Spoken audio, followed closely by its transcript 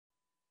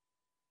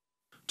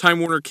Time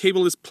Warner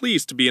Cable is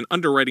pleased to be an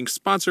underwriting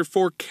sponsor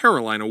for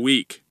Carolina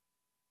Week.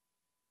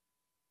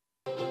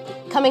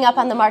 Coming up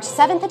on the March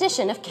 7th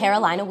edition of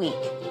Carolina Week.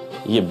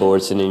 You get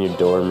bored sitting in your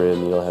dorm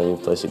room, you don't have any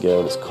place to go,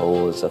 and it's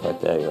cold and stuff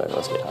like that. You're like,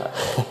 let's get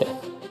high.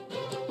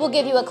 We'll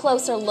give you a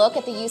closer look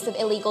at the use of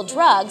illegal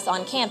drugs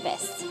on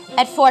campus.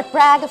 At Fort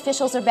Bragg,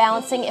 officials are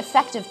balancing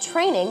effective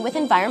training with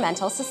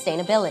environmental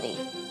sustainability.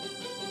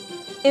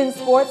 In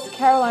sports,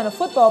 Carolina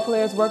football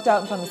players worked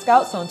out in front of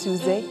Scouts on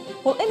Tuesday.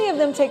 Will any of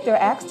them take their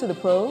axe to the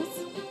pros?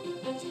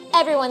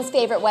 Everyone's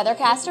favorite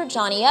weathercaster,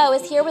 Johnny O,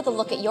 is here with a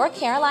look at your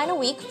Carolina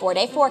Week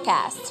 4-day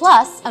forecast.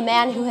 Plus, a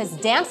man who has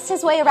danced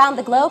his way around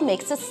the globe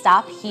makes a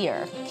stop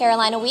here.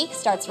 Carolina Week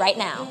starts right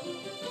now.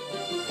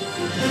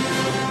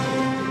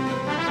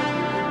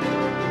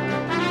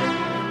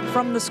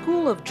 From the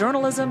School of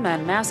Journalism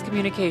and Mass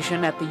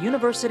Communication at the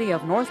University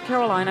of North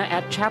Carolina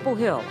at Chapel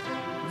Hill,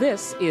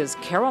 this is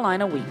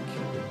Carolina Week.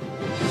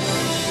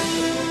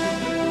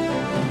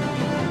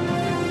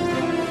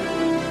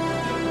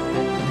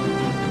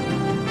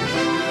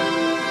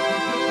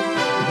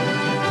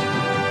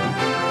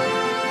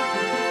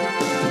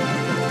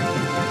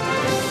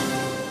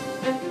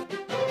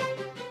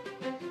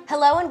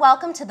 Hello and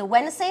welcome to the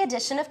Wednesday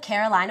edition of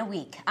Carolina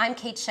Week. I'm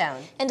Kate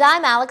Schoen. And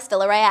I'm Alex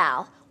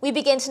Villarreal. We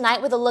begin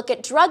tonight with a look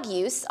at drug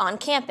use on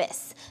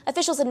campus.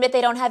 Officials admit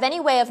they don't have any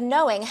way of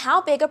knowing how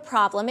big a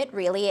problem it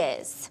really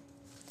is.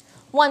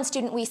 One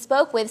student we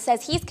spoke with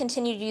says he's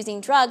continued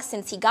using drugs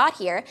since he got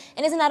here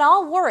and isn't at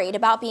all worried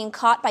about being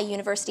caught by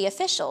university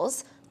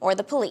officials or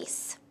the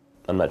police.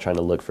 I'm not trying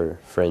to look for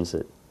friends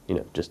that,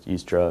 just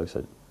use drugs.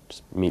 I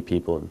just meet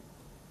people, and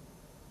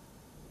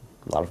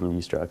a lot of them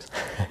use drugs.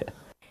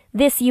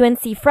 This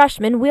UNC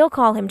freshman, we'll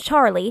call him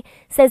Charlie,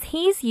 says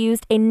he's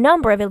used a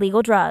number of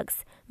illegal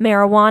drugs: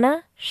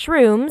 marijuana,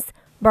 shrooms,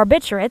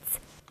 barbiturates,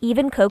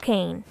 even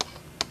cocaine.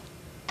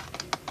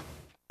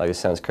 It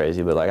sounds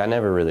crazy, but I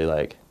never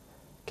really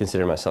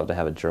considered myself to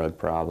have a drug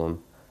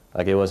problem.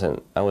 I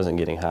wasn't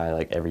getting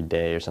high every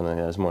day or something.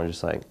 It was more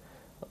just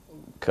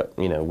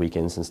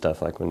weekends and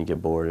stuff, when you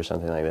get bored or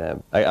something like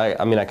that.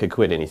 I could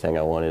quit anything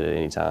I wanted at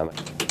any time.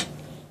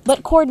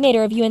 But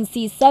coordinator of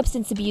UNC's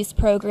substance abuse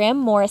program,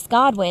 Morris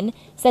Godwin,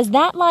 says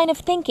that line of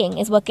thinking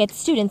is what gets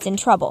students in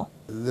trouble.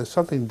 There's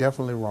something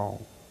definitely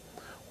wrong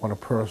when a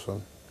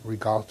person,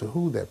 regardless of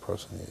who that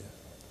person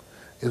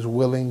is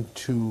willing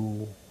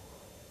to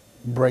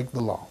break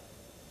the law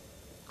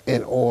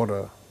in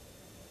order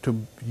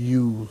to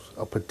use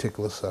a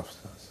particular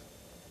substance.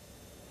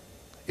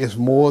 It's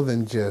more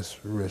than just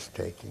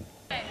risk-taking.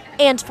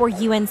 And for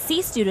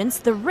UNC students,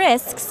 the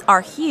risks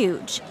are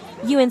huge.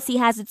 UNC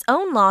has its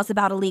own laws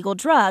about illegal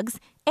drugs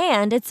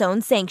and its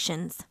own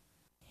sanctions.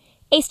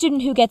 A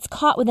student who gets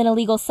caught with an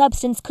illegal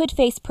substance could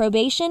face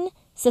probation,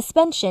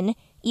 suspension,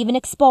 even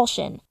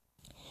expulsion.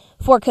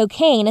 For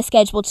cocaine, a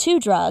Schedule II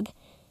drug,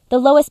 the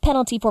lowest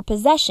penalty for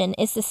possession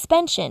is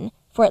suspension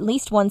for at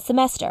least 1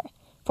 semester.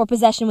 For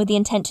possession with the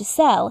intent to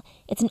sell,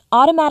 it's an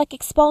automatic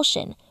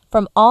expulsion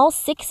from all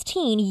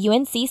 16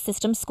 UNC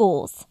system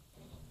schools.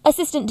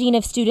 Assistant Dean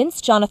of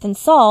Students Jonathan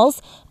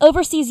Sauls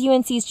oversees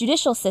UNC's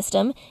judicial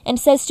system and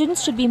says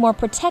students should be more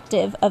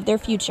protective of their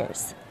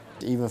futures.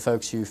 Even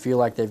folks who feel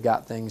like they've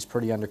got things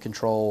pretty under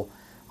control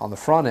on the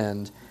front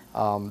end,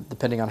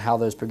 depending on how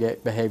those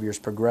behaviors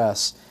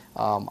progress,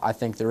 I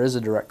think there is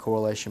a direct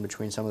correlation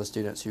between some of the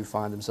students who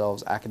find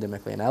themselves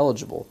academically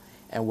ineligible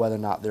and whether or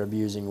not they're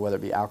abusing, whether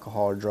it be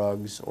alcohol or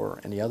drugs or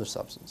any other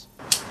substance.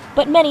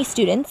 But many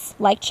students,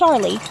 like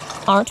Charlie,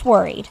 aren't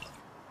worried.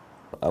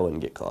 I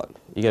wouldn't get caught.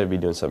 You got to be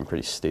doing something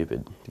pretty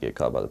stupid to get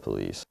caught by the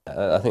police.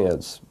 I think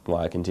that's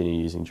why I continue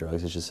using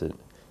drugs. It's just that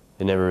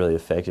it never really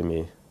affected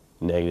me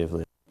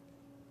negatively.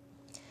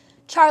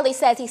 Charlie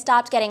says he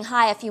stopped getting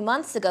high a few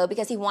months ago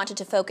because he wanted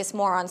to focus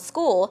more on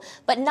school,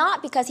 but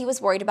not because he was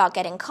worried about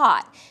getting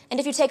caught. And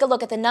if you take a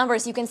look at the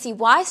numbers, you can see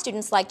why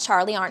students like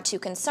Charlie aren't too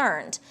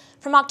concerned.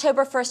 From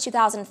October 1st,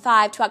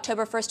 2005 to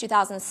October 1st,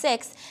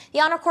 2006,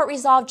 the Honor Court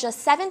resolved just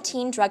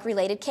 17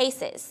 drug-related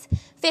cases.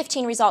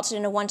 15 resulted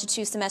in a 1 to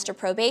 2 semester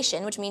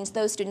probation, which means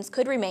those students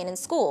could remain in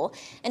school,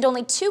 and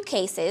only 2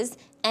 cases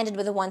ended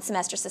with a 1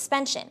 semester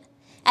suspension.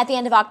 At the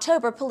end of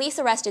October, police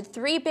arrested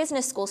 3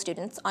 business school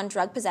students on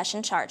drug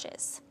possession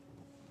charges.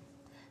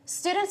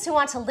 Students who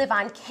want to live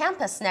on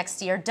campus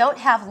next year don't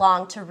have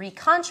long to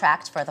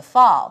recontract for the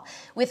fall.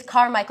 With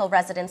Carmichael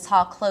Residence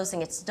Hall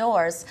closing its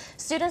doors,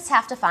 students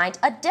have to find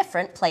a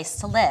different place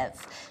to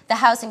live. The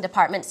housing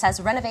department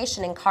says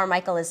renovation in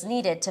Carmichael is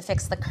needed to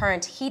fix the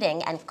current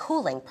heating and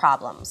cooling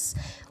problems.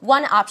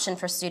 One option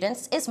for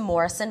students is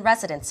Morrison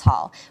Residence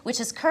Hall,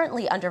 which is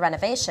currently under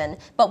renovation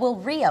but will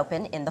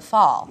reopen in the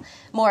fall.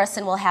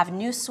 Morrison will have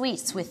new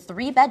suites with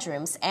 3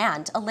 bedrooms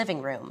and a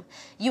living room.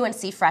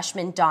 UNC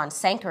freshman Dawn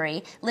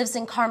Sankery lives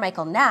in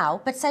Carmichael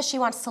now but says she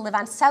wants to live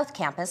on South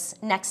Campus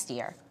next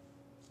year.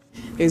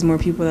 There's more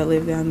people that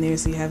live down there,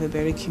 so you have a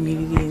better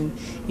community and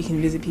you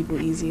can visit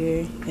people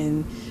easier.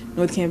 And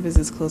North Campus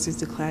is closer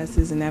to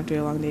classes, and after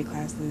a long day of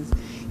classes,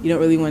 you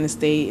don't really want to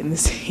stay in the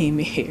same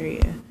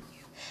area.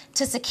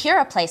 To secure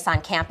a place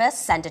on campus,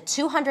 send a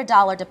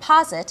 $200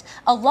 deposit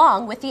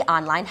along with the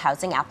online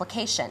housing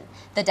application.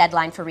 The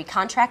deadline for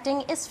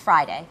recontracting is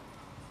Friday.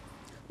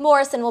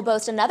 Morrison will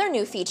boast another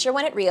new feature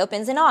when it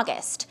reopens in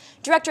August.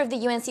 Director of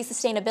the UNC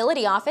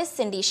Sustainability Office,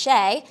 Cindy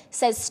Shea,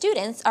 says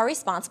students are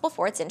responsible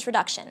for its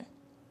introduction.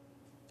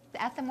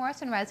 At the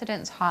Morrison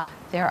Residence Hall,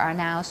 there are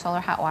now solar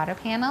hot water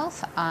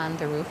panels on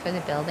the roof of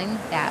the building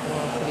that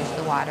will produce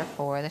the water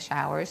for the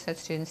showers that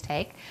students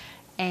take.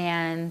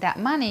 And that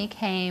money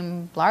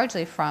came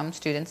largely from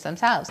students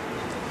themselves.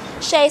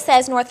 Shea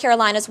says North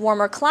Carolina's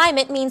warmer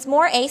climate means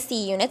more AC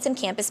units in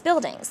campus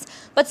buildings,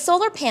 but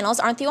solar panels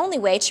aren't the only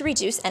way to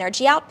reduce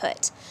energy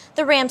output.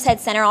 The Rams Head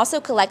Center also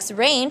collects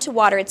rain to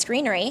water its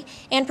greenery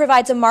and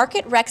provides a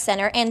market, rec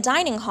center, and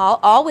dining hall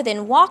all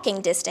within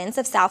walking distance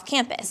of South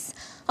Campus.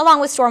 Along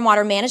with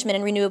stormwater management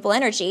and renewable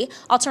energy,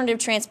 alternative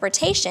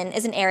transportation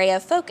is an area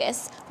of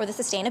focus for the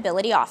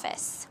Sustainability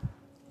Office.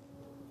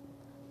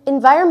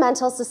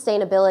 Environmental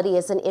sustainability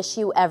is an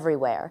issue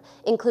everywhere,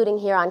 including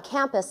here on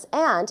campus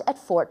and at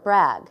Fort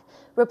Bragg.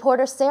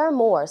 Reporter Sarah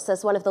Moore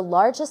says one of the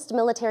largest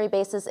military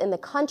bases in the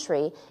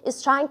country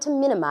is trying to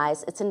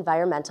minimize its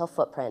environmental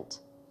footprint.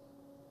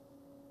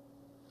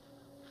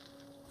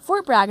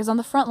 Fort Bragg is on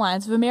the front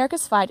lines of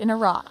America's fight in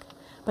Iraq.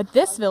 But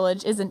this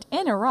village isn't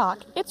in Iraq,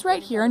 it's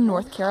right here in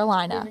North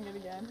Carolina.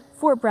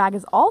 Fort Bragg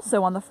is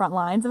also on the front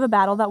lines of a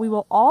battle that we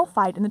will all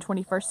fight in the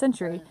 21st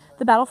century,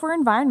 the battle for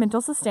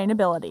environmental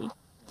sustainability.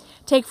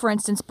 Take, for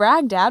instance,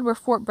 Baghdad, where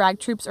Fort Bragg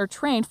troops are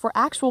trained for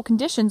actual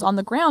conditions on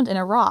the ground in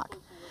Iraq.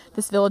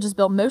 This village is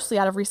built mostly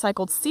out of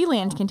recycled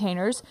sealand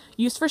containers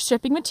used for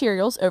shipping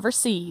materials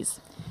overseas.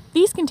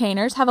 These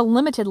containers have a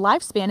limited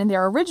lifespan in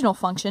their original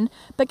function,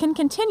 but can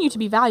continue to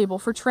be valuable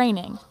for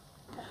training.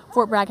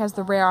 Fort Bragg has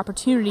the rare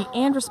opportunity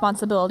and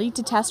responsibility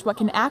to test what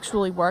can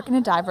actually work in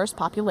a diverse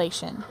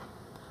population.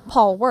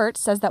 Paul Wirt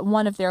says that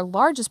one of their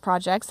largest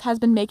projects has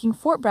been making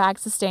Fort Bragg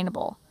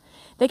sustainable.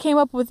 They came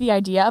up with the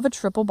idea of a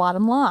triple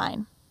bottom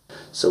line.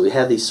 So we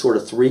have these sort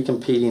of three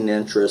competing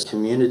interests: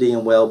 community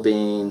and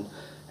well-being,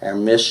 our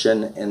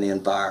mission, and the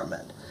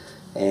environment.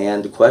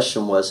 And the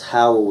question was,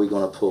 how are we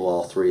going to pull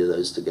all three of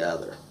those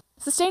together?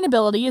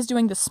 Sustainability is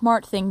doing the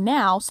smart thing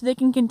now so they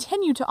can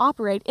continue to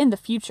operate in the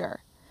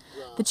future.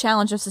 The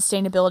challenge of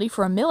sustainability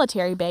for a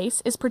military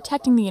base is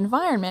protecting the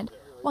environment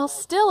while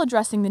still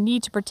addressing the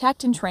need to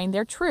protect and train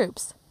their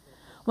troops.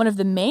 One of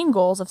the main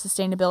goals of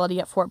sustainability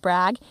at Fort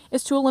Bragg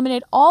is to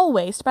eliminate all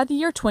waste by the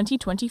year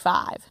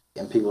 2025.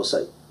 And people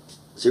say,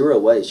 zero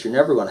waste. You're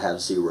never going to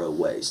have zero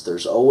waste.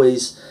 There's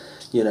always,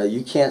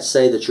 you can't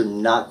say that you're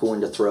not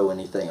going to throw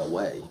anything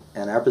away.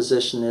 And our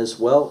position is,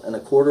 well, in a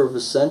quarter of a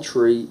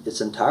century,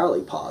 it's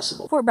entirely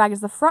possible. Fort Bragg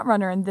is the front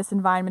runner in this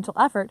environmental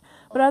effort,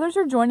 but others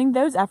are joining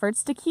those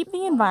efforts to keep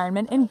the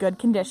environment in good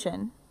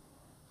condition.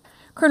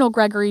 Colonel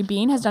Gregory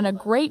Bean has done a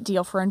great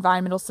deal for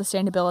environmental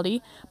sustainability,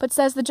 but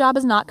says the job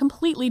is not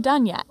completely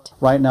done yet.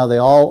 Right now they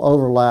all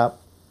overlap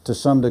to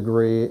some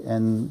degree,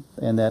 and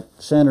that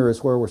center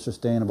is where we're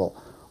sustainable.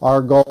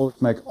 Our goal is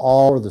to make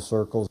all of the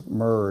circles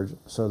merge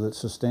so that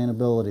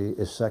sustainability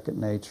is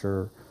second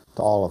nature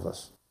to all of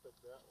us.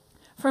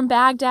 From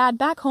Baghdad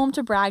back home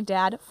to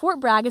Bragdad, Fort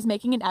Bragg is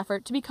making an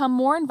effort to become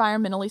more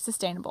environmentally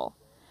sustainable.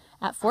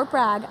 At Fort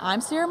Bragg,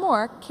 I'm Sarah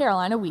Moore,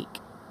 Carolina Week.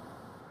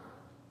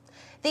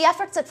 The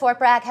efforts at Fort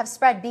Bragg have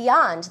spread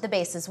beyond the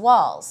base's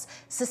walls.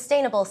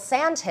 Sustainable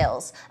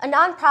Sandhills, a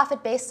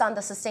nonprofit based on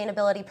the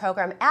sustainability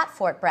program at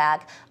Fort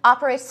Bragg,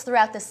 operates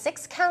throughout the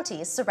 6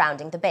 counties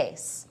surrounding the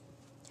base.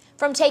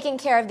 From taking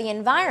care of the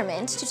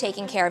environment to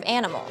taking care of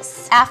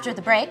animals. After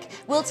the break,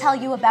 we'll tell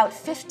you about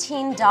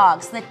 15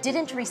 dogs that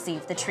didn't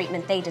receive the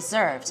treatment they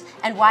deserved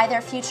and why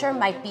their future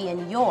might be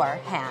in your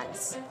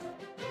hands.